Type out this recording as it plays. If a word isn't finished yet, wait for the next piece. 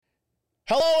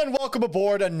Hello and welcome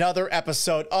aboard another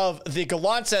episode of the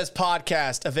Gallant Says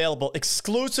podcast, available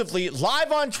exclusively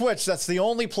live on Twitch. That's the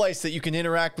only place that you can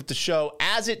interact with the show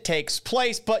as it takes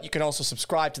place, but you can also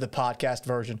subscribe to the podcast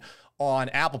version on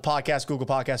Apple Podcasts, Google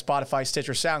Podcasts, Spotify,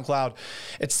 Stitcher, SoundCloud,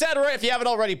 etc. If you haven't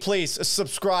already, please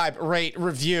subscribe, rate,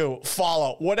 review,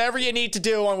 follow, whatever you need to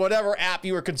do on whatever app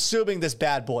you are consuming this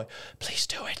bad boy. Please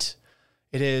do it.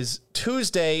 It is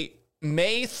Tuesday,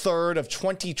 May 3rd of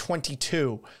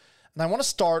 2022. And I want to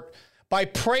start by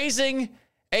praising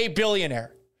a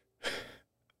billionaire.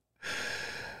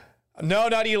 No,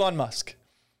 not Elon Musk.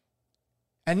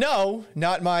 And no,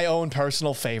 not my own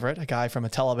personal favorite, a guy from a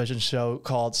television show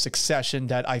called Succession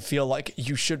that I feel like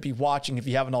you should be watching if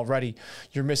you haven't already.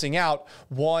 You're missing out.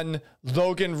 One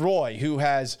Logan Roy, who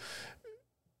has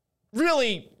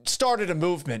really started a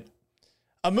movement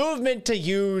to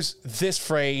use this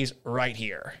phrase right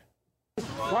here.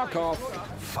 Fuck off.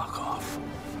 Fuck off.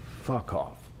 Fuck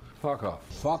off. Fuck off.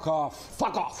 Fuck off.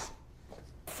 Fuck off.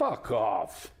 Fuck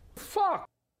off. Fuck.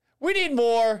 We need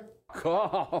more. Fuck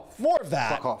off. More of that.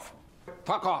 Fuck off.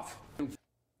 Fuck off.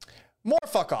 More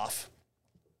fuck off.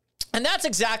 And that's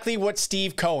exactly what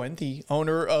Steve Cohen, the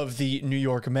owner of the New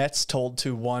York Mets, told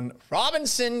to one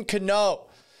Robinson Cano.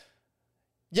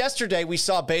 Yesterday, we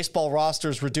saw baseball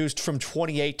rosters reduced from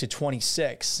 28 to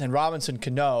 26, and Robinson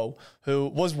Cano, who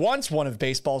was once one of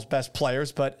baseball's best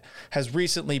players, but has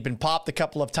recently been popped a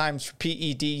couple of times for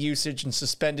PED usage and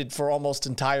suspended for almost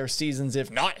entire seasons, if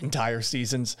not entire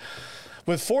seasons.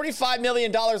 With $45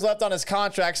 million left on his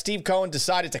contract, Steve Cohen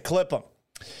decided to clip him.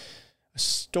 A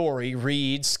story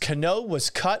reads, Cano was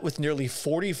cut with nearly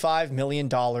 $45 million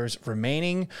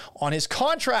remaining on his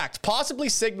contract, possibly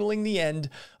signaling the end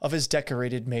of his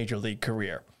decorated major league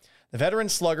career. The veteran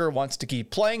slugger wants to keep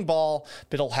playing ball,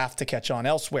 but he'll have to catch on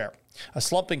elsewhere. A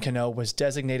slumping Cano was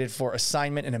designated for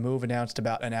assignment in a move announced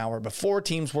about an hour before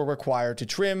teams were required to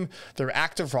trim their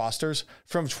active rosters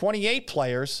from 28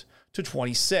 players to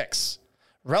 26.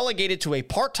 Relegated to a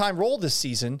part-time role this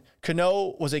season,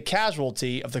 Cano was a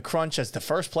casualty of the crunch as the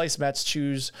first-place Mets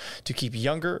choose to keep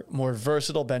younger, more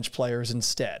versatile bench players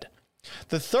instead.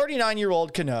 The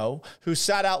 39-year-old Cano, who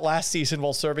sat out last season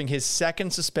while serving his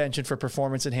second suspension for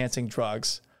performance-enhancing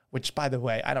drugs, which, by the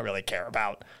way, I don't really care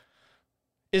about,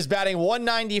 is batting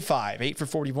 .195, 8 for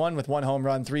 41 with 1 home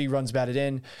run, 3 runs batted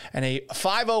in, and a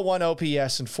 .501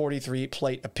 OPS and 43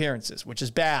 plate appearances, which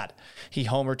is bad. He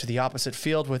homered to the opposite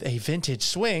field with a vintage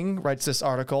swing, writes this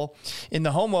article, in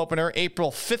the home opener April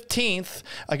 15th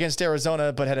against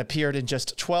Arizona, but had appeared in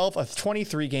just 12 of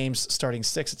 23 games, starting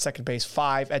 6 at second base,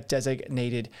 5 at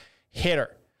designated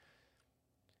hitter.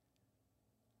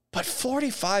 But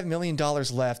 $45 million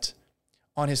left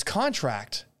on his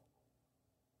contract.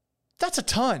 That's a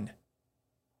ton.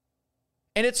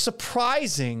 And it's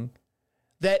surprising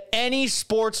that any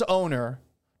sports owner,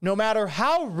 no matter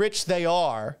how rich they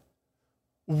are,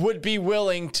 would be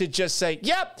willing to just say,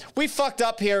 yep, we fucked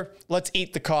up here. Let's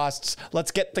eat the costs.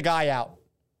 Let's get the guy out.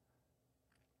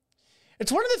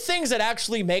 It's one of the things that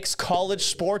actually makes college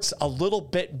sports a little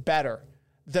bit better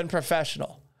than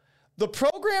professional. The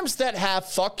programs that have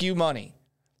fuck you money,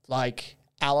 like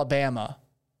Alabama,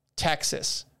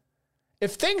 Texas,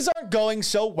 if things aren't going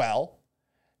so well,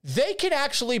 they can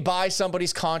actually buy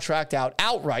somebody's contract out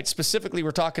outright. Specifically, we're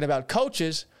talking about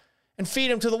coaches, and feed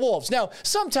them to the wolves. Now,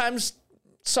 sometimes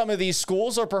some of these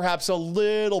schools are perhaps a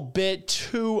little bit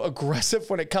too aggressive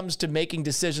when it comes to making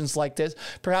decisions like this.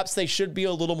 Perhaps they should be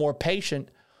a little more patient.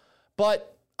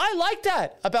 But I like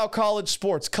that about college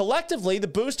sports. Collectively, the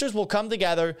boosters will come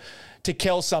together to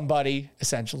kill somebody,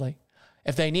 essentially,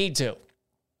 if they need to.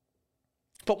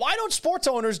 But why don't sports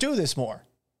owners do this more?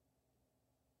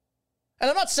 And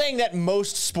I'm not saying that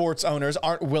most sports owners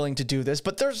aren't willing to do this,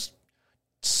 but there's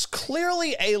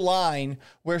clearly a line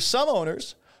where some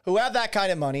owners who have that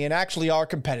kind of money and actually are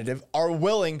competitive are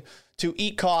willing to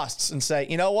eat costs and say,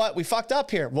 you know what, we fucked up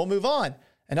here, we'll move on,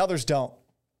 and others don't.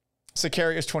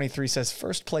 Sicarius23 says,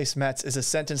 first place Mets is a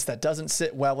sentence that doesn't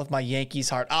sit well with my Yankees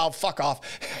heart. Oh, fuck off.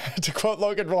 To quote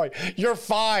Logan Roy, you're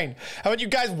fine. Haven't you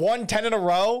guys won 10 in a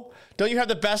row? Don't you have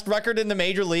the best record in the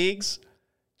major leagues?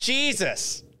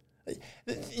 Jesus.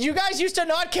 You guys used to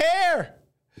not care.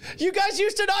 You guys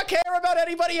used to not care about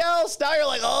anybody else. Now you're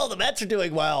like, oh, the Mets are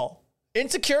doing well.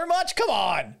 Insecure much? Come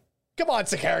on. Come on,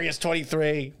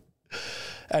 Sicarius23.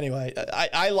 Anyway,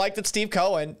 I like that Steve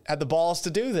Cohen had the balls to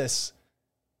do this.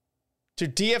 To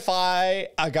DFI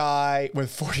a guy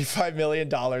with $45 million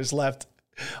left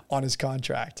on his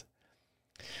contract.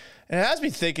 And it has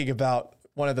me thinking about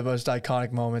one of the most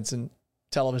iconic moments in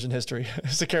television history.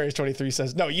 Sicarius23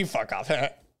 says, no, you fuck off.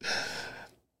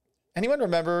 Anyone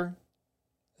remember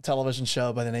a television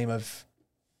show by the name of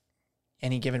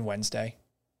Any Given Wednesday?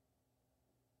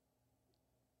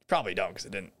 Probably don't, because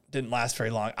it didn't last very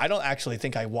long. I don't actually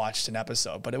think I watched an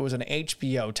episode, but it was an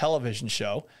HBO television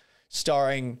show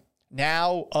starring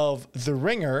now of The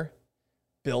Ringer,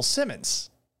 Bill Simmons.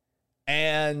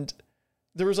 And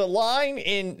there was a line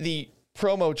in the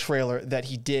promo trailer that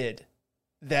he did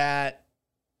that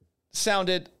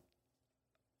sounded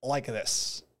like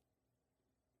this.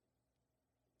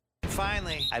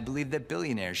 Finally, I believe that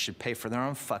billionaires should pay for their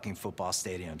own fucking football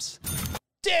stadiums.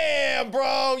 Damn,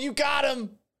 bro, you got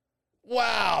him.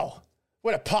 Wow.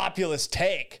 What a populist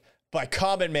take by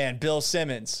common man Bill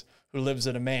Simmons, who lives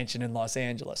in a mansion in Los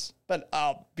Angeles. But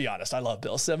I'll be honest, I love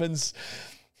Bill Simmons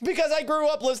because I grew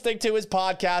up listening to his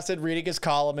podcast and reading his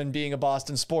column and being a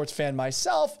Boston sports fan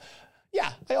myself.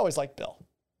 Yeah, I always liked Bill.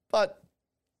 But,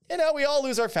 you know, we all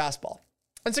lose our fastball.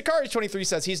 And Zacharias23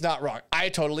 says he's not wrong. I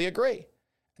totally agree.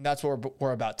 And that's what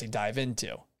we're about to dive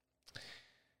into.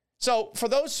 So for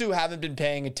those who haven't been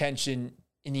paying attention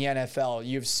in the NFL,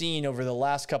 you've seen over the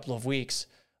last couple of weeks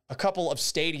a couple of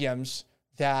stadiums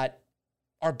that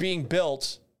are being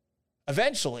built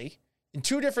eventually in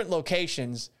two different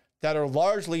locations that are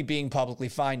largely being publicly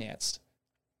financed.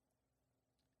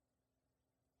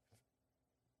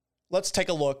 Let's take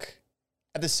a look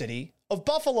at the city of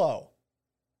Buffalo.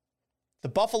 The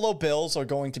Buffalo Bills are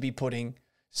going to be putting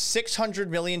 $600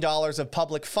 million of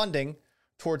public funding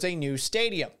towards a new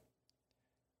stadium.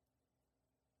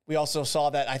 We also saw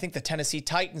that I think the Tennessee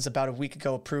Titans about a week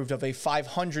ago approved of a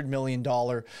 $500 million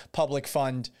public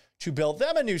fund to build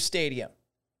them a new stadium.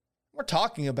 We're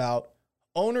talking about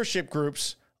ownership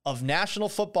groups of National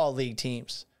Football League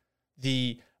teams,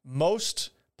 the most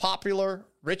popular,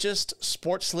 richest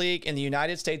sports league in the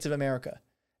United States of America.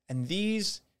 And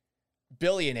these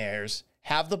billionaires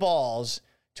have the balls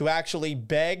to actually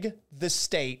beg the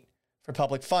state for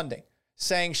public funding,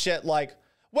 saying shit like,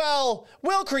 well,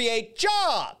 we'll create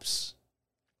jobs.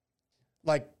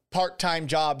 Like part-time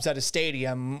jobs at a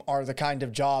stadium are the kind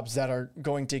of jobs that are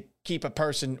going to keep a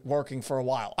person working for a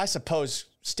while. I suppose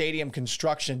stadium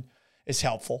construction is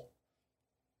helpful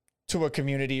to a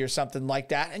community or something like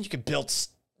that. And you could build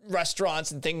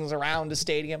restaurants and things around a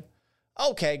stadium.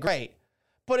 Okay, great.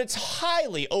 But it's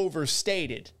highly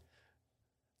overstated,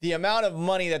 the amount of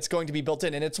money that's going to be built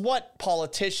in. And it's what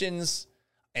politicians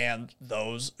and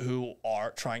those who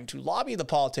are trying to lobby the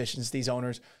politicians, these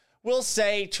owners, will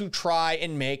say to try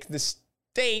and make the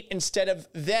state, instead of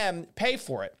them, pay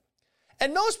for it.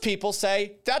 And most people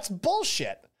say that's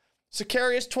bullshit.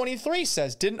 Zacharias23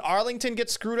 says, didn't Arlington get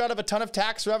screwed out of a ton of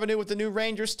tax revenue with the new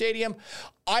Ranger Stadium?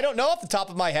 I don't know off the top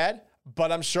of my head,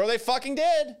 but I'm sure they fucking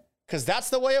did, because that's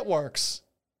the way it works.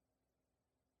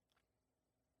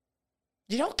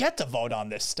 You don't get to vote on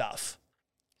this stuff.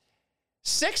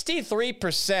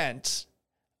 63%,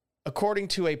 according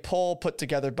to a poll put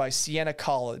together by Siena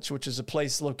College, which is a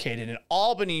place located in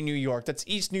Albany, New York. That's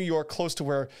East New York, close to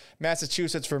where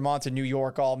Massachusetts, Vermont, and New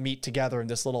York all meet together in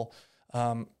this little,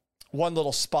 one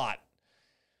little spot.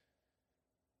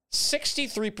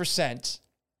 63%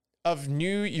 of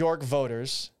New York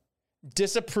voters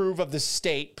disapprove of the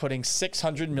state putting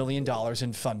 $600 million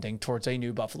in funding towards a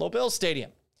new Buffalo Bills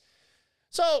stadium.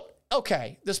 So,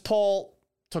 okay, this poll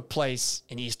took place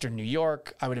in Eastern New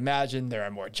York. I would imagine there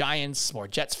are more Giants, more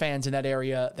Jets fans in that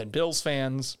area than Bills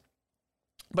fans.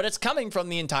 But it's coming from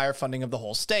the entire funding of the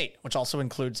whole state, which also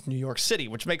includes New York City,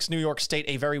 which makes New York State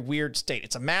a very weird state.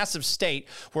 It's a massive state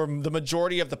where the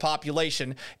majority of the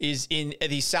population is in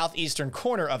the southeastern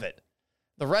corner of it.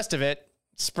 The rest of it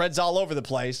spreads all over the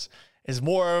place, is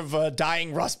more of a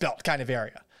dying Rust Belt kind of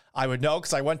area. I would know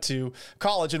because I went to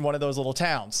college in one of those little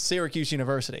towns, Syracuse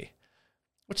University,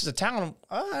 which is a town,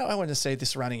 I wouldn't say the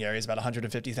surrounding area is about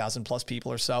 150,000 plus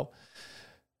people or so.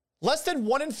 Less than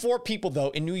 1 in 4 people, though,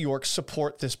 in New York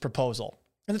support this proposal.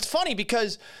 And it's funny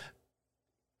because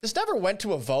this never went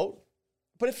to a vote,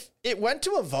 but if it went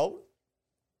to a vote,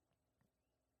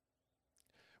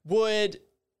 would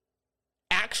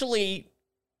actually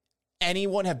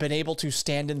anyone have been able to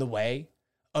stand in the way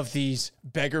of these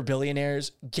beggar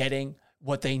billionaires getting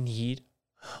what they need?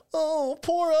 Oh,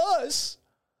 poor us.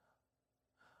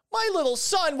 My little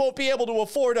son won't be able to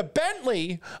afford a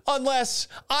Bentley unless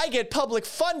I get public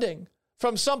funding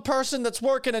from some person that's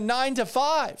working a 9 to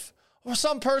 5 or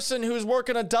some person who's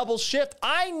working a double shift.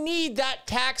 I need that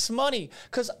tax money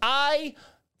because I,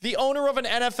 the owner of an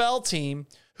NFL team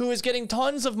who is getting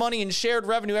tons of money in shared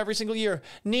revenue every single year,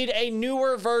 need a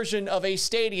newer version of a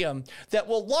stadium that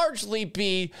will largely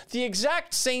be the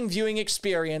exact same viewing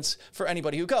experience for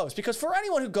anybody who goes. Because for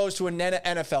anyone who goes to an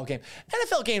NFL game,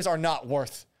 NFL games are not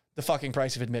worth the fucking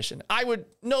price of admission. I would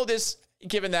know this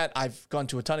given that I've gone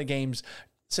to a ton of games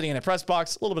sitting in a press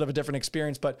box, a little bit of a different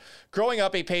experience. But growing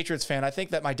up a Patriots fan, I think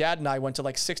that my dad and I went to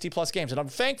like 60 plus games. And I'm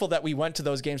thankful that we went to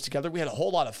those games together. We had a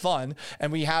whole lot of fun.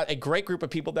 And we had a great group of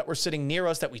people that were sitting near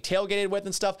us that we tailgated with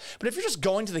and stuff. But if you're just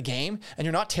going to the game and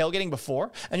you're not tailgating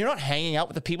before, and you're not hanging out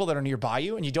with the people that are nearby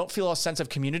you, and you don't feel a sense of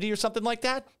community or something like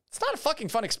that, it's not a fucking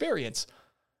fun experience.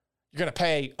 You're going to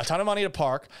pay a ton of money to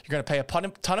park. You're going to pay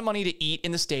a ton of money to eat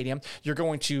in the stadium. You're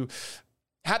going to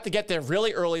have to get there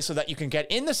really early so that you can get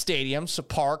in the stadium, so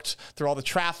parked through all the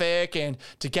traffic and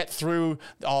to get through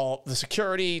all the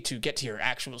security to get to your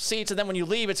actual seats. And then when you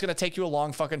leave, it's going to take you a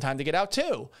long fucking time to get out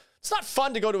too. It's not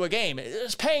fun to go to a game.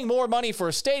 It's paying more money for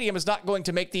a stadium is not going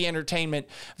to make the entertainment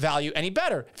value any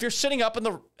better. If you're sitting up in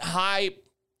the high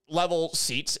level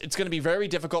seats, it's going to be very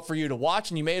difficult for you to watch,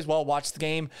 and you may as well watch the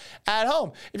game at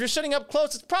home. If you're sitting up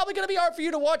close, it's probably going to be hard for you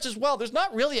to watch as well. There's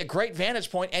not really a great vantage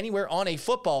point anywhere on a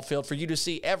football field for you to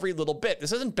see every little bit.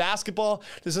 This isn't basketball.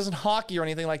 This isn't hockey or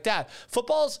anything like that.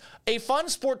 Football's a fun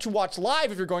sport to watch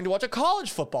live if you're going to watch a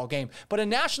college football game, but a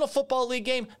National Football League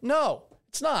game, no,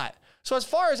 it's not. So as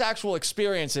far as actual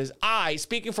experiences,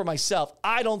 speaking for myself,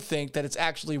 I don't think that it's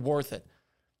actually worth it,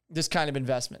 this kind of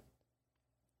investment.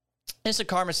 Instant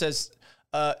Karma says,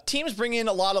 teams bring in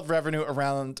a lot of revenue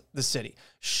around the city.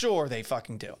 Sure, they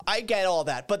fucking do. I get all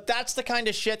that. But that's the kind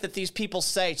of shit that these people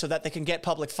say so that they can get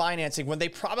public financing when they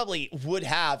probably would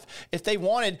have if they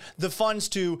wanted the funds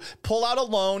to pull out a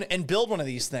loan and build one of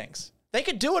these things. They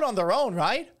could do it on their own,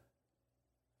 right?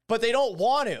 But they don't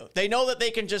want to. They know that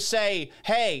they can just say,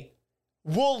 hey,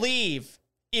 we'll leave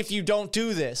if you don't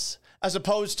do this, as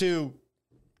opposed to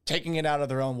taking it out of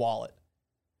their own wallet.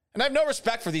 And I have no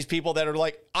respect for these people that are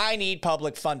like, I need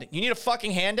public funding. You need a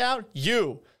fucking handout?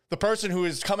 You, the person who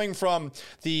is coming from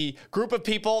the group of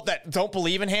people that don't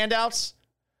believe in handouts,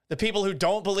 the people who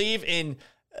don't believe in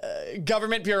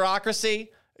government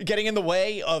bureaucracy getting in the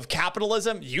way of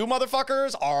capitalism, you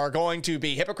motherfuckers are going to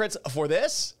be hypocrites for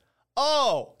this?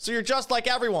 Oh, so you're just like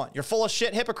everyone. You're full of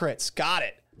shit hypocrites. Got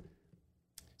it.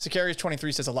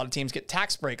 Sicarius23 says a lot of teams get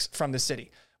tax breaks from the city,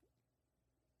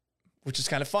 which is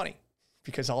kind of funny.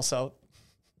 Because also,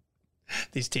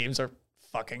 these teams are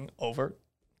fucking over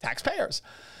taxpayers.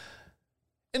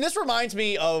 And this reminds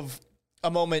me of a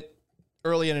moment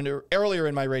earlier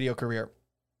in my radio career.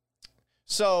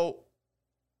 So,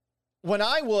 when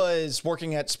I was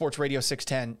working at Sports Radio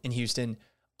 610 in Houston,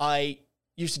 I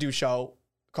used to do a show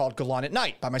called Gallant at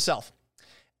Night by myself.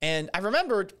 And I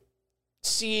remembered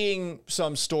seeing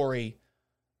some story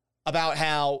about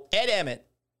how Ed Emmett,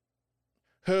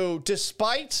 who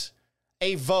despite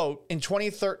a vote in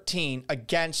 2013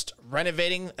 against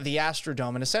renovating the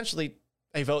Astrodome, and essentially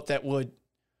a vote that would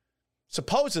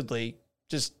supposedly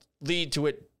just lead to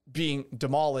it being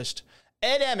demolished,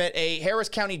 Ed Emmett, a Harris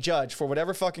County judge, for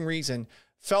whatever fucking reason,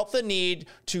 felt the need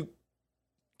to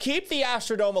keep the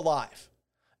Astrodome alive,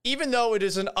 even though it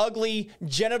is an ugly,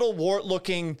 genital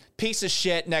wart-looking piece of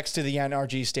shit next to the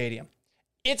NRG Stadium.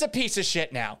 It's a piece of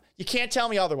shit now. You can't tell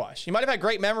me otherwise. You might have had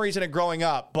great memories in it growing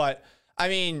up, but, I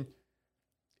mean,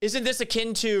 isn't this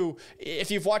akin to, if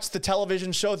you've watched the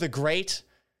television show The Great,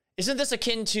 isn't this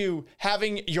akin to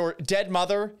having your dead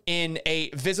mother in a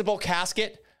visible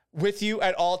casket with you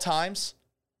at all times?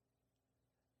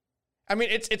 I mean,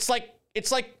 it's like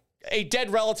a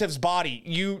dead relative's body.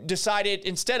 You decided,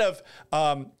 instead of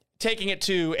taking it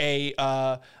to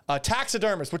a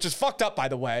taxidermist, which is fucked up, by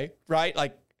the way, right?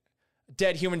 Like,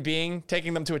 dead human being,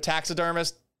 taking them to a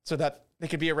taxidermist so that they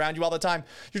could be around you all the time.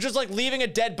 You're just like leaving a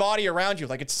dead body around you.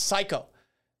 Like, it's Psycho.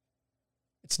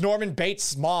 It's Norman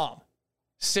Bates' mom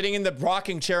sitting in the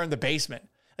rocking chair in the basement.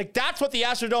 Like, that's what the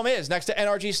Astrodome is next to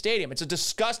NRG Stadium. It's a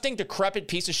disgusting, decrepit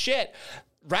piece of shit.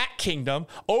 Rat kingdom,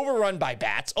 overrun by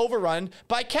bats, overrun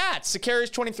by cats.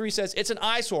 Sicarius23 says it's an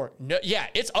eyesore. No, yeah,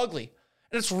 it's ugly.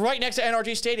 And it's right next to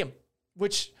NRG Stadium,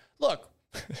 which, look,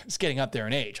 it's getting up there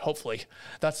in age. Hopefully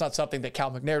that's not something that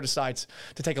Cal McNair decides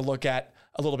to take a look at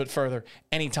a little bit further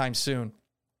anytime soon.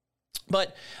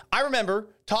 But I remember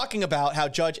talking about how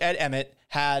Judge Ed Emmett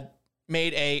had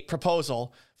made a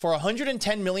proposal for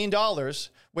 $110 million,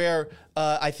 where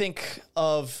I think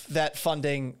of that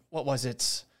funding, what was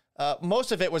it?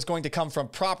 Most of it was going to come from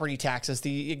property taxes.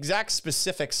 The exact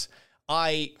specifics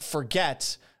I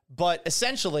forget, but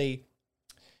essentially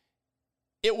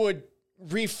it would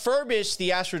refurbish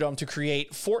the Astrodome to create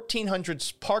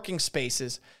 1,400 parking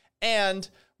spaces, and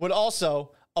would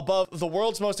also, above the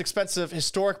world's most expensive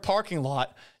historic parking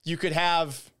lot, you could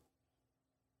have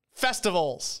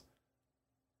festivals.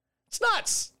 It's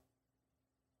nuts.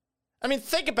 I mean,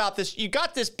 think about this. You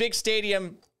got this big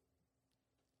stadium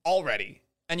already,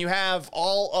 and you have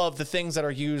all of the things that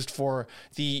are used for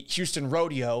the Houston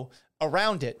Rodeo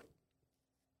around it.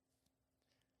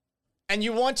 And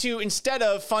you want to, instead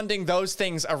of funding those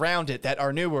things around it that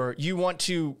are newer, you want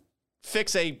to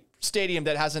fix a stadium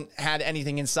that hasn't had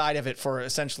anything inside of it for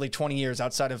essentially 20 years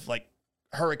outside of like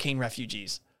hurricane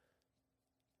refugees.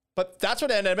 But that's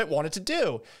what Ed Emmett wanted to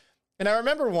do. And I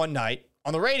remember one night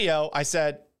on the radio, I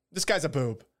said, this guy's a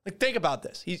boob. Like, think about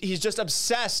this. He's just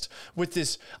obsessed with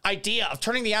this idea of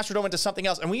turning the Astrodome into something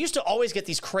else. And we used to always get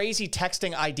these crazy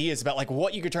texting ideas about like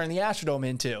what you could turn the Astrodome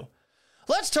into.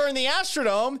 Let's turn the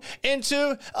Astrodome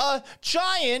into a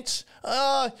giant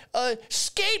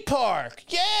skate park.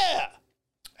 Yeah.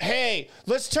 Hey,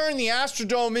 let's turn the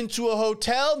Astrodome into a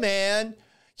hotel, man.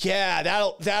 Yeah,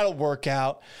 that'll work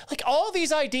out. Like all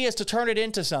these ideas to turn it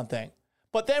into something.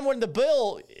 But then when the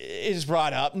bill is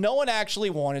brought up, no one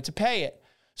actually wanted to pay it.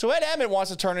 So Ed Emmett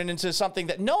wants to turn it into something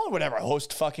that no one would ever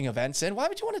host fucking events in. Why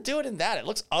would you want to do it in that? It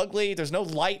looks ugly. There's no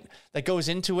light that goes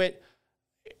into it.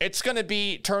 It's going to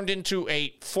be turned into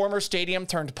a former stadium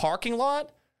turned parking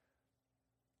lot.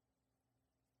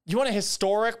 You want a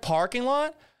historic parking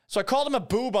lot? So I called him a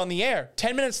boob on the air.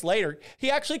 10 minutes later, he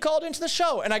actually called into the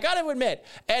show. And I got to admit,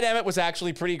 Ed Emmett was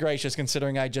actually pretty gracious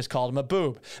considering I just called him a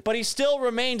boob. But he still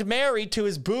remained married to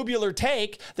his boobular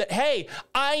take that, hey,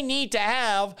 I need to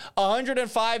have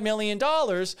 $105 million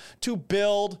to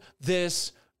build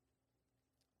this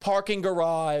parking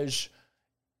garage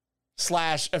 /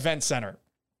 event center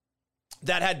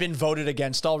that had been voted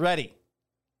against already.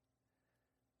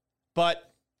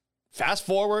 But fast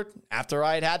forward, after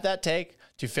I had that take,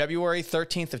 to February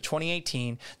 13th of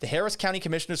 2018, the Harris County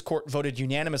Commissioners Court voted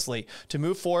unanimously to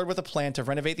move forward with a plan to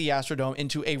renovate the Astrodome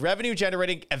into a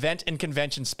revenue-generating event and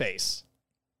convention space.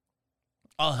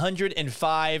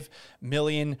 $105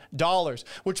 million,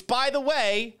 which, by the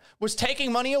way, was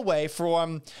taking money away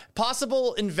from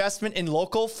possible investment in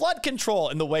local flood control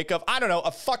in the wake of, I don't know,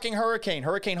 a fucking hurricane,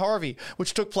 Hurricane Harvey,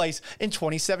 which took place in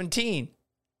 2017.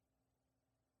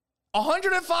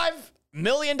 $105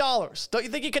 million. Don't you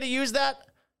think you could have used that?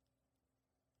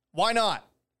 Why not?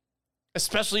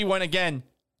 Especially when, again,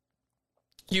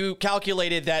 you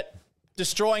calculated that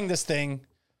destroying this thing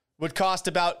would cost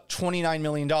about $29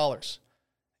 million.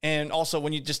 And also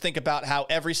when you just think about how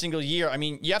every single year, I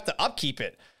mean, you have to upkeep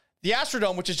it. The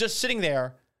Astrodome, which is just sitting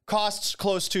there, costs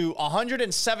close to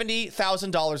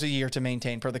 $170,000 a year to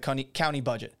maintain per the county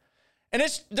budget. And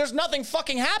there's nothing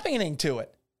fucking happening to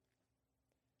it.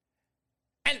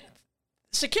 And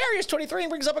Sicarius23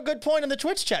 brings up a good point in the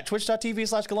Twitch chat.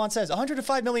 Twitch.tv/Galan says,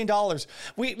 $105 million.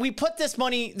 We put this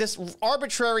money, this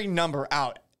arbitrary number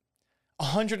out.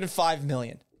 $105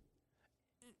 million.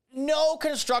 No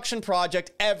construction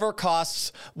project ever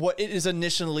costs what it is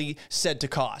initially said to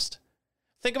cost.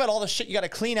 Think about all the shit you got to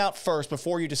clean out first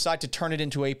before you decide to turn it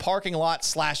into a parking lot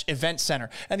 / event center.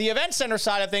 And the event center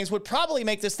side of things would probably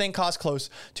make this thing cost close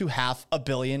to $500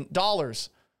 million.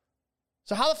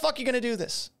 So how the fuck are you going to do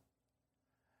this?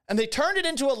 And they turned it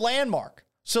into a landmark.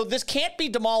 So this can't be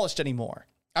demolished anymore.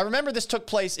 I remember this took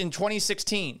place in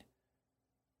 2016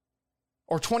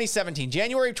 or 2017.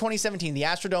 January of 2017, the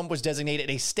Astrodome was designated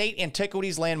a state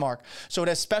antiquities landmark. So it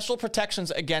has special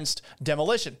protections against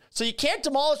demolition. So you can't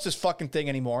demolish this fucking thing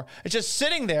anymore. It's just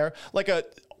sitting there like a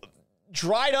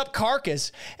dried up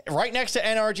carcass right next to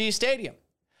NRG Stadium.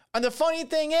 And the funny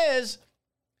thing is,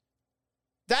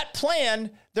 that plan,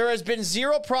 there has been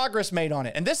zero progress made on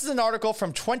it. And this is an article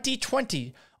from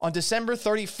 2020 on December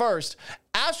 31st.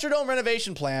 Astrodome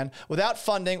renovation plan without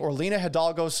funding or Lena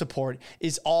Hidalgo's support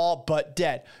is all but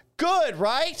dead. Good,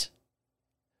 right?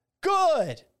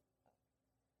 Good.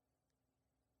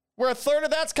 Where a third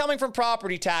of that's coming from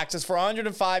property taxes for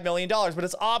 $105 million, but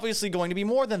it's obviously going to be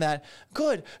more than that.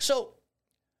 Good. So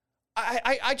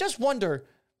I just wonder,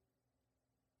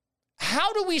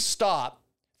 how do we stop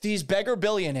these beggar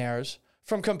billionaires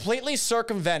from completely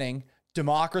circumventing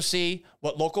democracy,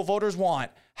 what local voters want?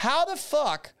 How the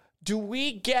fuck do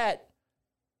we get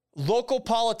local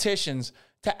politicians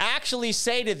to actually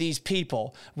say to these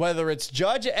people, whether it's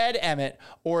Judge Ed Emmett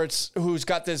or it's who's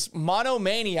got this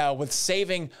monomania with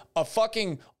saving a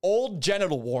fucking old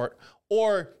genital wart,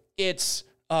 or it's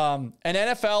an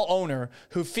NFL owner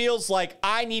who feels like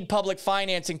I need public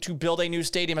financing to build a new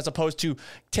stadium as opposed to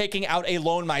taking out a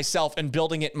loan myself and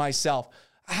building it myself.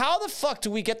 How the fuck do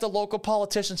we get the local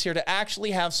politicians here to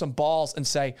actually have some balls and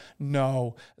say,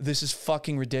 no, this is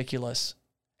fucking ridiculous?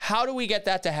 How do we get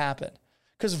that to happen?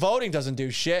 Because voting doesn't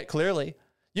do shit, clearly.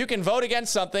 You can vote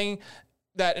against something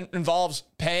that involves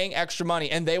paying extra money,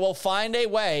 and they will find a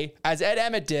way, as Ed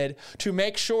Emmett did, to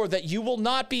make sure that you will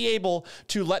not be able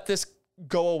to let this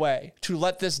go away, to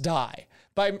let this die.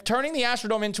 By turning the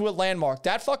Astrodome into a landmark,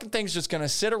 that fucking thing's just going to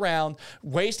sit around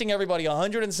wasting everybody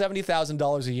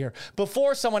 $170,000 a year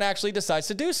before someone actually decides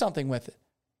to do something with it.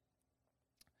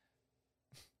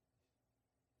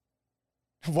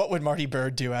 What would Marty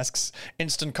Bird do, asks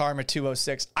Instant Karma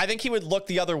 206. I think he would look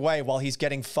the other way while he's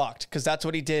getting fucked, because that's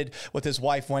what he did with his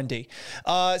wife, Wendy.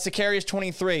 Sicarius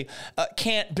 23.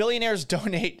 Can't billionaires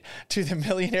donate to the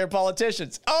millionaire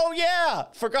politicians? Oh, yeah.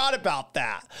 Forgot about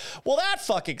that. Well, that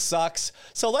fucking sucks.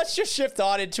 So let's just shift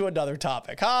on into another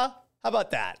topic, huh? How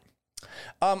about that?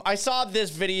 I saw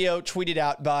this video tweeted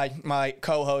out by my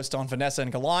co-host on Vanessa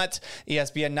and Gallant,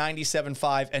 ESPN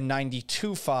 97.5 and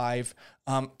 92.5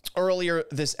 earlier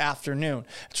this afternoon.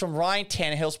 It's from Ryan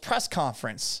Tannehill's press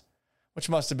conference, which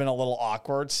must have been a little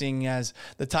awkward, seeing as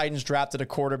the Titans drafted a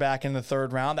quarterback in the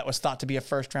third round that was thought to be a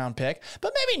first-round pick,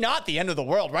 but maybe not the end of the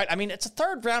world, right? I mean, it's a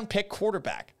third-round pick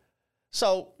quarterback.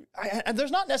 So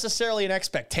there's not necessarily an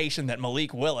expectation that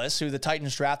Malik Willis, who the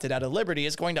Titans drafted out of Liberty,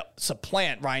 is going to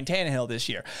supplant Ryan Tannehill this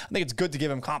year. I think it's good to give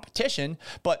him competition,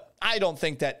 but I don't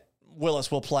think that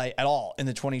Willis will play at all in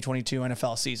the 2022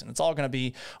 NFL season. It's all going to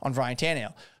be on Ryan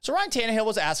Tannehill. So Ryan Tannehill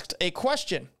was asked a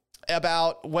question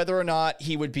about whether or not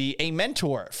he would be a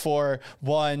mentor for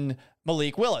one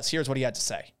Malik Willis. Here's what he had to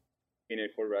say. In a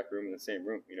quarterback room in the same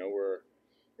room,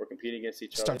 we're competing against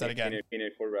each other. Start that again. In a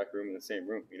quarterback room in the same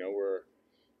room,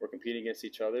 we're competing against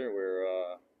each other.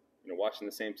 We're watching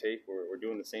the same tape. We're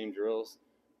doing the same drills.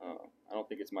 I don't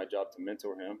think it's my job to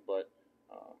mentor him, but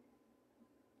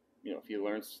if he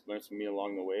learns from me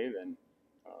along the way, then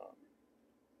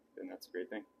that's a great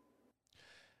thing.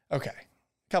 Okay,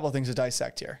 a couple of things to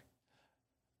dissect here.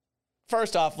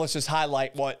 First off, let's just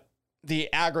highlight what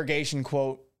the aggregation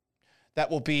quote that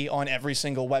will be on every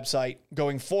single website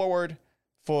going forward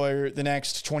for the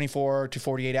next 24 to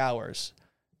 48 hours.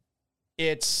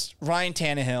 It's Ryan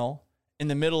Tannehill in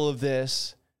the middle of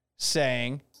this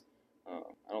saying,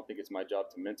 I don't think it's my job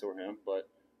to mentor him, but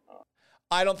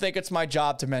I don't think it's my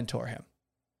job to mentor him.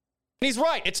 And he's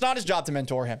right. It's not his job to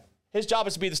mentor him. His job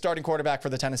is to be the starting quarterback for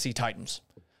the Tennessee Titans.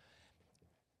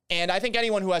 And I think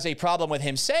anyone who has a problem with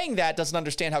him saying that doesn't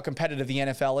understand how competitive the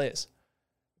NFL is.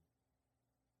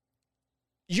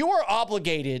 You are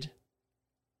obligated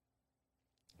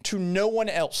to no one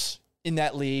else in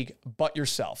that league but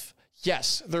yourself.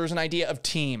 Yes, there's an idea of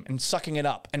team and sucking it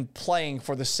up and playing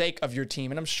for the sake of your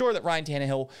team. And I'm sure that Ryan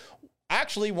Tannehill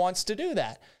actually wants to do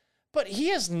that. But he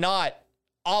is not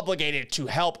obligated to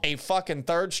help a fucking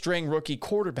third-string rookie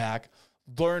quarterback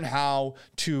learn how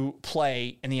to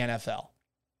play in the NFL.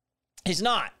 He's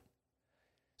not.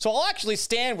 So I'll actually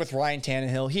stand with Ryan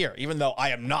Tannehill here, even though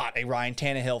I am not a Ryan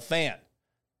Tannehill fan.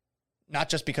 Not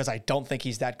just because I don't think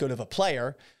he's that good of a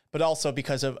player, but also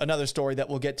because of another story that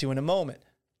we'll get to in a moment.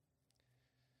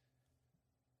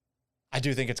 I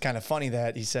do think it's kind of funny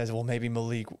that he says, well, maybe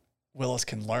Malik Willis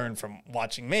can learn from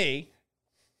watching me.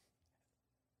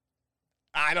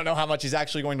 I don't know how much he's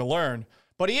actually going to learn,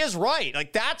 but he is right.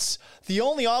 Like, that's the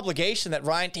only obligation that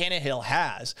Ryan Tannehill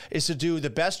has, is to do the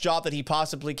best job that he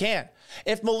possibly can.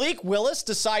 If Malik Willis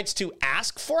decides to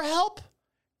ask for help,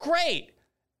 great.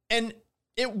 And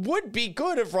it would be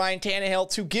good of Ryan Tannehill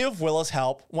to give Willis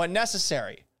help when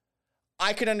necessary.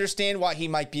 I could understand why he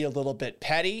might be a little bit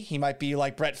petty. He might be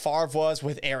like Brett Favre was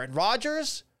with Aaron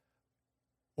Rodgers,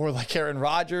 or like Aaron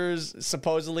Rodgers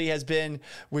supposedly has been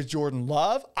with Jordan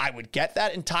Love. I would get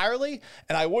that entirely,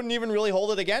 and I wouldn't even really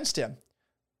hold it against him.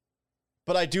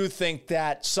 But I do think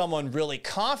that someone really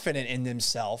confident in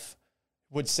themselves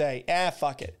would say,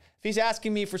 fuck it. If he's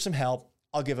asking me for some help,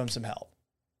 I'll give him some help.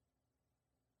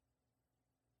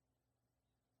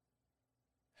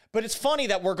 But it's funny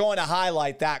that we're going to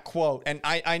highlight that quote. And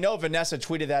I know Vanessa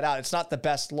tweeted that out. It's not the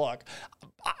best look.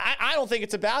 I don't think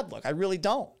it's a bad look. I really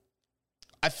don't.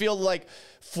 I feel like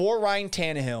for Ryan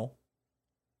Tannehill,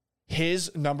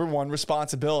 his number one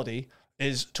responsibility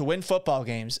is to win football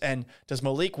games. And does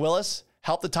Malik Willis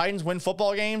help the Titans win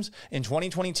football games in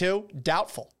 2022?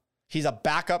 Doubtful. He's a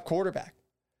backup quarterback.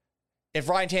 If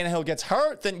Ryan Tannehill gets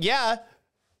hurt, then yeah,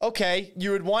 okay,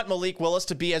 you would want Malik Willis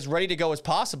to be as ready to go as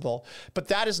possible, but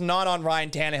that is not on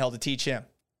Ryan Tannehill to teach him.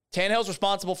 Tannehill's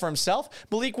responsible for himself.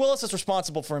 Malik Willis is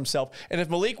responsible for himself. And if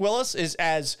Malik Willis is,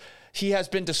 as he has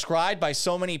been described by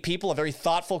so many people, a very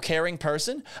thoughtful, caring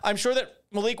person, I'm sure that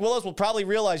Malik Willis will probably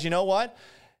realize, you know what?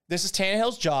 This is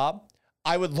Tannehill's job.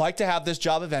 I would like to have this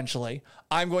job eventually.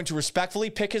 I'm going to respectfully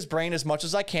pick his brain as much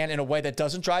as I can in a way that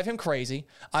doesn't drive him crazy.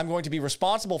 I'm going to be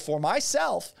responsible for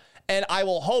myself, and I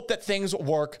will hope that things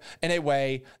work in a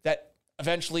way that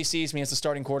eventually sees me as the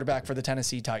starting quarterback for the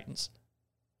Tennessee Titans.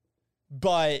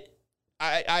 But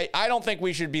I don't think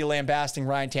we should be lambasting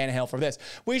Ryan Tannehill for this.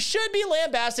 We should be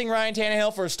lambasting Ryan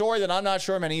Tannehill for a story that I'm not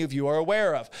sure many of you are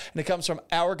aware of. And it comes from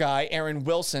our guy, Aaron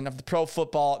Wilson of the Pro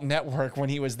Football Network when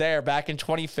he was there back in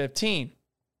 2015.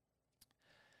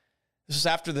 This was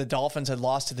after the Dolphins had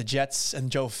lost to the Jets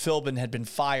and Joe Philbin had been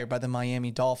fired by the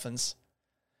Miami Dolphins.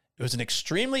 It was an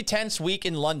extremely tense week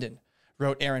in London,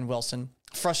 wrote Aaron Wilson.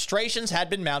 Frustrations had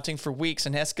been mounting for weeks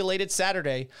and escalated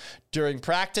Saturday during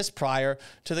practice prior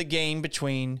to the game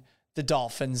between the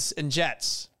Dolphins and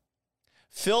Jets.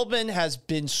 Philbin has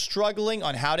been struggling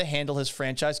on how to handle his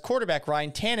franchise quarterback,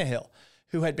 Ryan Tannehill,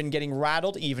 who had been getting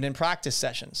rattled even in practice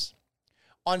sessions.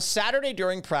 On Saturday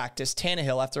during practice,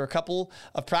 Tannehill, after a couple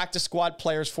of practice squad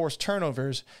players forced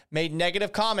turnovers, made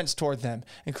negative comments toward them,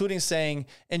 including saying,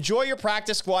 "Enjoy your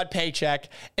practice squad paycheck,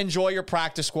 enjoy your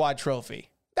practice squad trophy."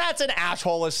 That's an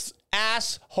assholish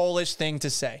thing to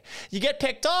say. You get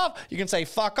picked off, you can say,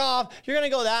 fuck off. You're going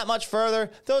to go that much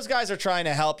further. Those guys are trying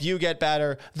to help you get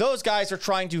better. Those guys are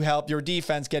trying to help your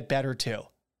defense get better too.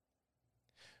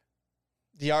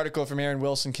 The article from Aaron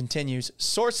Wilson continues.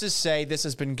 Sources say this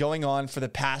has been going on for the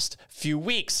past few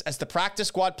weeks as the practice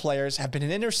squad players have been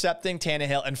intercepting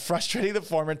Tannehill and frustrating the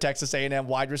former Texas A&M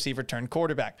wide receiver turned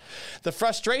quarterback. The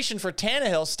frustration for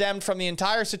Tannehill stemmed from the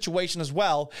entire situation as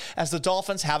well, as the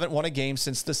Dolphins haven't won a game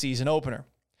since the season opener.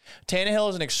 Tannehill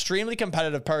is an extremely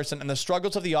competitive person, and the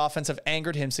struggles of the offense have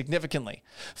angered him significantly.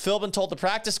 Philbin told the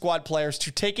practice squad players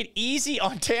to take it easy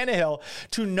on Tannehill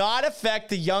to not affect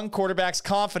the young quarterback's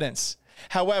confidence.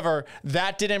 However,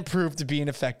 that didn't prove to be an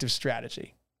effective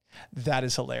strategy. That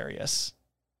is hilarious.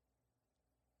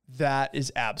 That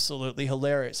is absolutely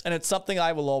hilarious. And it's something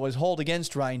I will always hold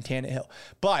against Ryan Tannehill.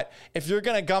 But if you're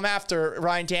going to come after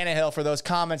Ryan Tannehill for those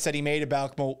comments that he made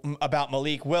about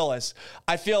Malik Willis,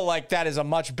 I feel like that is a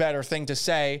much better thing to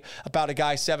say about a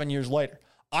guy 7 years later.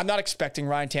 I'm not expecting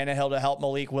Ryan Tannehill to help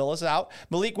Malik Willis out.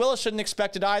 Malik Willis shouldn't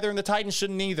expect it either, and the Titans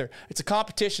shouldn't either. It's a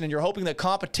competition, and you're hoping that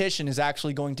competition is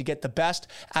actually going to get the best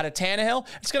out of Tannehill.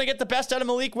 It's going to get the best out of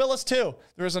Malik Willis, too.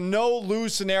 There is a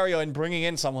no-lose scenario in bringing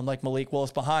in someone like Malik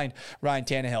Willis behind Ryan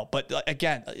Tannehill. But,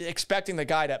 again, expecting the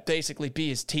guy to basically be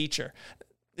his teacher,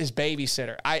 his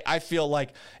babysitter. I feel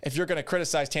like if you're going to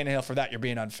criticize Tannehill for that, you're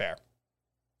being unfair.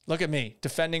 Look at me,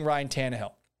 defending Ryan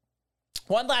Tannehill.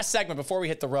 One last segment before we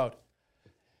hit the road.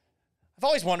 I've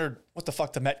always wondered what the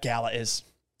fuck the Met Gala is.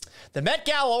 The Met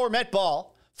Gala, or Met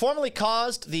Ball, formerly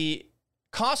caused the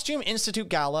Costume Institute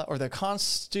Gala, or the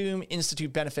Costume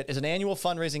Institute Benefit, is an annual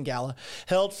fundraising gala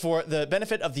held for the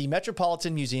benefit of the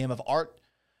Metropolitan Museum of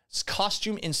Art's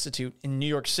Costume Institute in New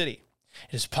York City.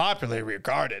 It is popularly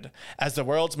regarded as the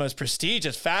world's most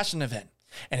prestigious fashion event,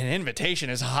 and an invitation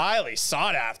is highly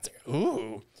sought after.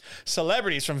 Ooh.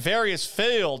 Celebrities from various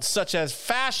fields such as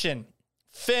fashion,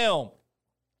 film,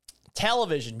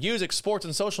 television, music, sports,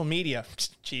 and social media.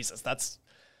 Jesus, that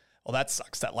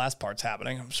sucks. That last part's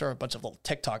happening. I'm sure a bunch of little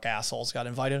TikTok assholes got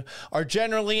invited. Are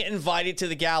generally invited to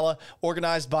the gala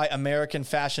organized by American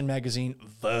fashion magazine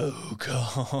Vogue.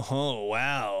 Oh,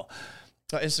 wow.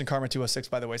 Instant Karma 206,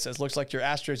 by the way, says, looks like your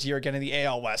Astros year again in the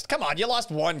AL West. Come on, you lost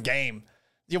one game.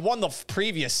 You won the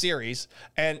previous series.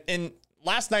 And in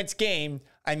last night's game,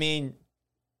 I mean,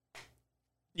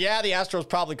 yeah, the Astros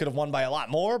probably could have won by a lot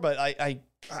more, but I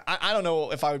don't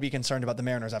know if I would be concerned about the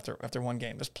Mariners after one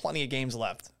game. There's plenty of games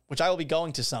left, which I will be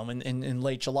going to some in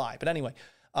late July. But anyway,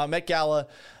 Met Gala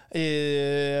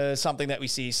is something that we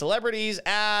see celebrities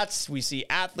at, we see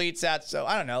athletes at. So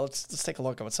I don't know. Let's take a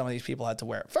look at what some of these people had to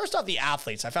wear. First off, the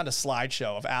athletes. I found a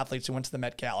slideshow of athletes who went to the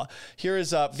Met Gala. Here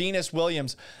is Venus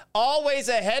Williams, always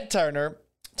a head turner.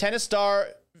 Tennis star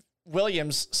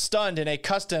Williams stunned in a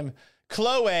custom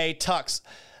Chloe tux.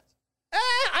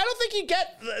 I don't think you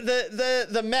get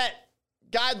the Met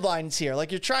guidelines here.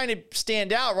 Like, you're trying to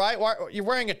stand out, right? You're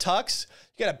wearing a tux.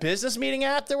 You got a business meeting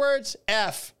afterwards.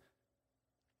 F.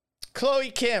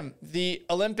 Chloe Kim, the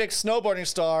Olympic snowboarding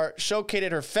star,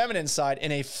 showcased her feminine side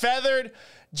in a feathered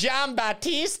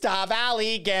Giambattista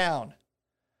Valley gown.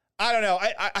 I don't know.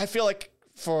 I feel like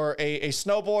for a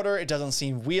snowboarder, it doesn't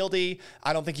seem wieldy.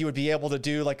 I don't think you would be able to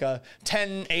do like a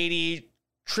 1080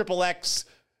 XXX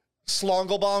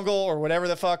slongle-bongle or whatever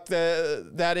the fuck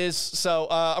that is. So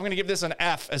I'm going to give this an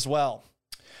F as well.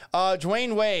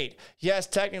 Dwayne Wade. Yes,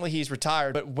 technically he's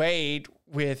retired, but Wade,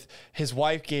 with his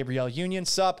wife Gabrielle Union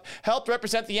Sup, helped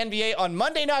represent the NBA on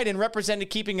Monday night and represented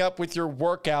keeping up with your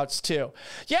workouts too.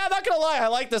 Yeah, I'm not going to lie. I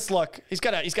like this look. He's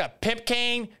got a pimp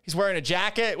cane. He's wearing a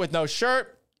jacket with no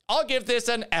shirt. I'll give this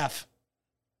an F.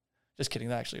 Just kidding.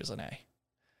 That actually was an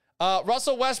A.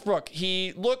 Russell Westbrook.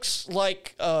 He looks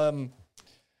like...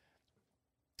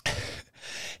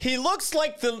 He looks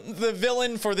like the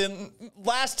villain for the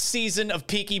last season of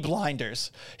Peaky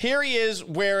Blinders. Here he is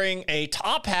wearing a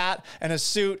top hat and a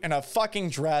suit and a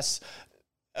fucking dress.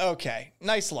 Okay,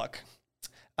 nice look.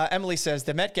 Emily says,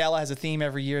 the Met Gala has a theme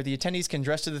every year. The attendees can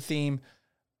dress to the theme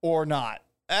or not.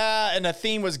 And the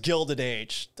theme was Gilded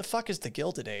Age. The fuck is the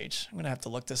Gilded Age? I'm going to have to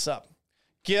look this up.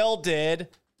 Gilded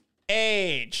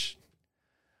Age.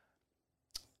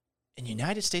 In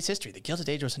United States history, the Gilded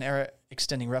Age was an era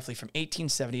extending roughly from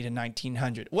 1870 to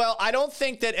 1900. Well, I don't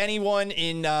think that anyone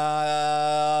in the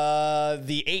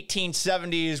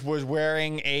 1870s was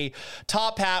wearing a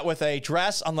top hat with a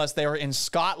dress unless they were in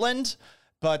Scotland.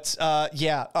 But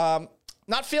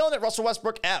not feeling it. Russell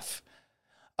Westbrook, F.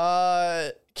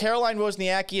 Caroline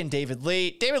Wozniacki and David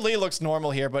Lee. David Lee looks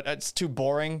normal here, but it's too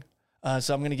boring.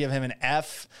 So I'm going to give him an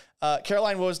F.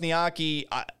 Caroline Wozniacki,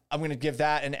 I'm going to give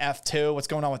that an F too. What's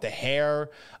going on with the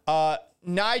hair?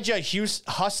 Nyjah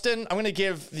Huston, I'm going to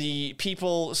give the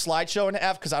People slideshow an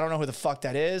F because I don't know who the fuck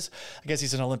that is. I guess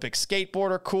he's an Olympic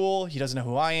skateboarder. Cool. He doesn't know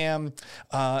who I am.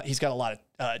 He's got a lot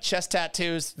of chest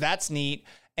tattoos. That's neat.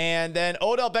 And then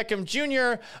Odell Beckham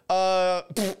Jr.,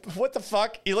 what the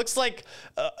fuck? He looks like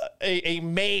a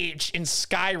mage in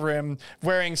Skyrim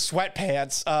wearing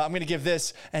sweatpants. I'm going to give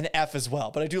this an F as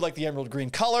well. But I do like the emerald green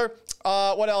color.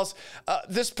 What else?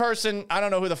 This person, I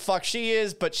don't know who the fuck she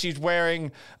is, but she's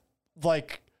wearing,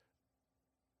 like,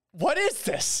 what is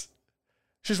this?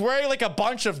 She's wearing, like, a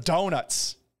bunch of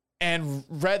donuts and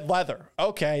red leather.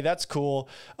 Okay, that's cool.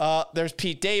 There's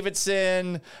Pete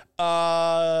Davidson,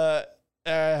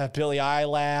 Billie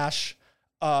Eilish,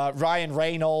 Ryan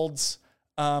Reynolds.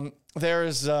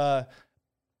 There's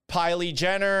Kylie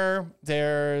Jenner.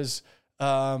 There's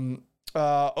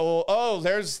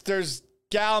there's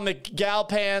Gal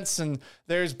Pants, and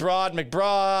there's Broad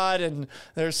McBroad, and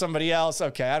there's somebody else.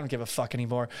 Okay, I don't give a fuck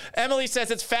anymore. Emily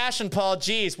says it's fashion, Paul.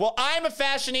 Jeez. Well, I'm a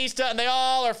fashionista, and they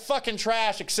all are fucking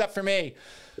trash except for me.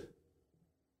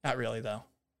 Not really, though.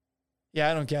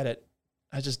 Yeah, I don't get it.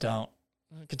 I just don't.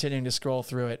 I'm continuing to scroll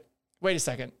through it. Wait a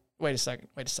second.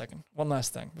 One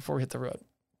last thing before we hit the road.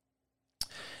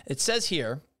 It says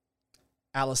here,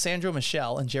 Alessandro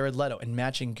Michele and Jared Leto in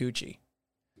matching Gucci.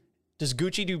 Does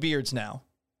Gucci do beards now?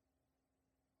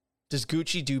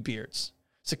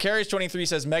 Sicarius23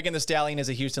 says Megan Thee Stallion is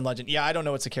a Houston legend. Yeah, I don't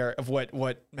know what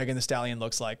Megan Thee Stallion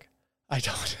looks like. I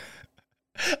don't.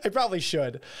 I probably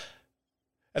should.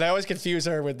 And I always confuse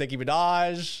her with Nicki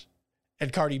Minaj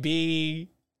and Cardi B.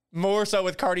 More so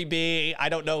with Cardi B. I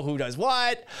don't know who does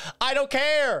what. I don't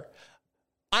care.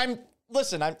 I'm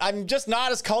just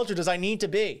not as cultured as I need to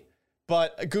be.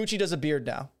 But Gucci does a beard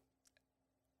now.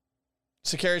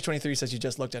 Sicarius23 says you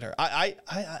just looked at her.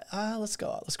 Let's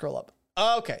go. Let's scroll up.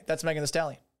 Okay, that's Megan Thee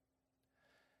Stallion.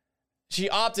 She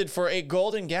opted for a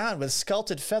golden gown with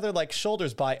sculpted feather-like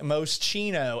shoulders by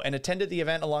Moschino and attended the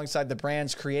event alongside the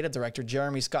brand's creative director,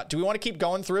 Jeremy Scott. Do we want to keep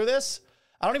going through this?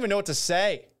 I don't even know what to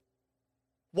say.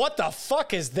 What the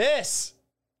fuck is this?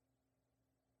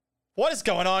 What is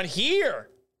going on here?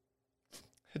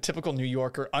 A typical New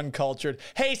Yorker, uncultured.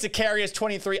 Hey,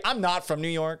 Sicarius23, I'm not from New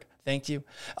York. Thank you.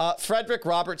 Frederick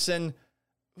Robertson.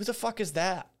 Who the fuck is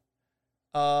that?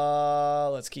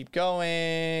 Let's keep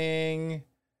going.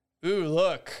 Ooh,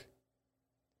 look.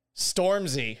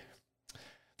 Stormzy.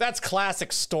 That's classic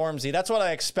Stormzy. That's what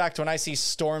I expect when I see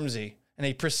Stormzy in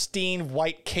a pristine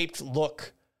white caped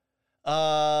look.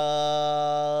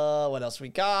 What else we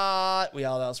got? What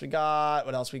else we got?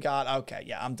 Okay,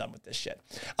 yeah, I'm done with this shit.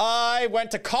 I went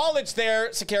to college there,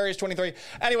 Sicarius23.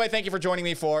 Anyway, thank you for joining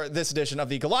me for this edition of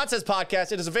the Gallant Says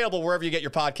podcast. It is available wherever you get your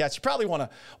podcasts. You probably want to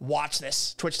watch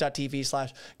this,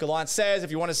 twitch.tv/Gallant Says, if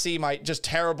you want to see my just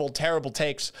terrible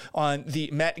takes on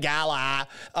the Met Gala.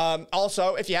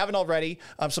 Also, if you haven't already,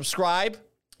 subscribe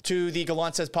to the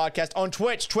Gallant Says podcast on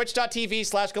Twitch,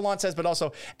 twitch.tv/Gallant Says, but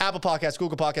also Apple Podcasts,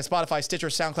 Google Podcasts, Spotify, Stitcher,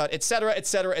 SoundCloud,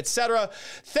 etc.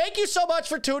 Thank you so much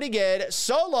for tuning in.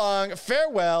 So long.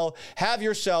 Farewell. Have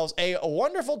yourselves a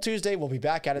wonderful Tuesday. We'll be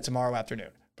back at it tomorrow afternoon.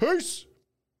 Peace.